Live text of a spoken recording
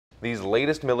These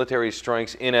latest military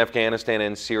strikes in Afghanistan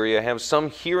and Syria have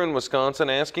some here in Wisconsin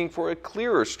asking for a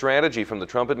clearer strategy from the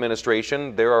Trump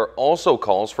administration. There are also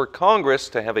calls for Congress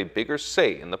to have a bigger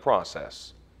say in the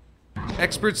process.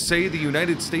 Experts say the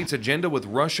United States agenda with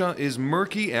Russia is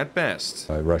murky at best.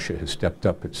 Russia has stepped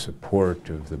up its support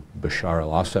of the Bashar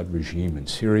al-Assad regime in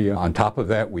Syria. On top of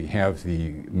that, we have the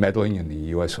meddling in the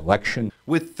U.S. election.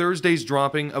 With Thursday's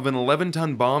dropping of an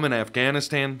 11-ton bomb in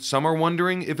Afghanistan, some are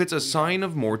wondering if it's a sign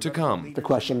of more to come. The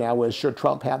question now is, should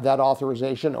Trump have that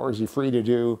authorization, or is he free to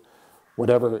do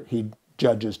whatever he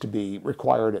judges to be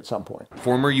required at some point?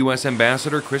 Former U.S.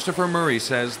 Ambassador Christopher Murray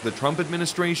says the Trump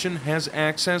administration has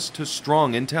access to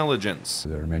strong intelligence.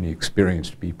 There are many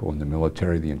experienced people in the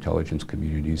military, the intelligence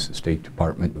communities, the State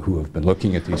Department, who have been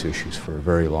looking at these issues for a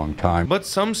very long time. But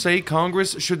some say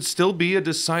Congress should still be a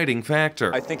deciding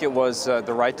factor. I think it was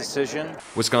the right decision.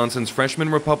 Wisconsin's freshman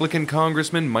Republican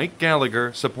Congressman Mike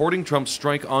Gallagher supporting Trump's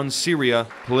strike on Syria.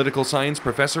 Political science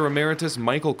professor emeritus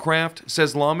Michael Kraft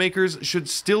says lawmakers should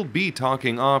still be talking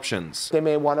options. They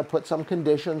may want to put some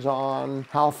conditions on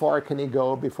how far can he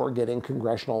go before getting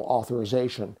congressional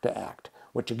authorization to act,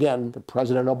 which again,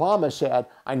 President Obama said,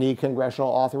 I need congressional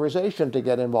authorization to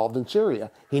get involved in Syria.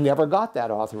 He never got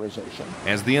that authorization.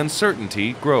 As the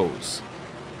uncertainty grows.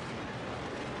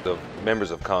 The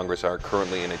members of Congress are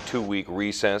currently in a 2-week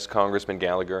recess. Congressman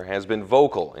Gallagher has been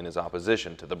vocal in his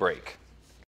opposition to the break.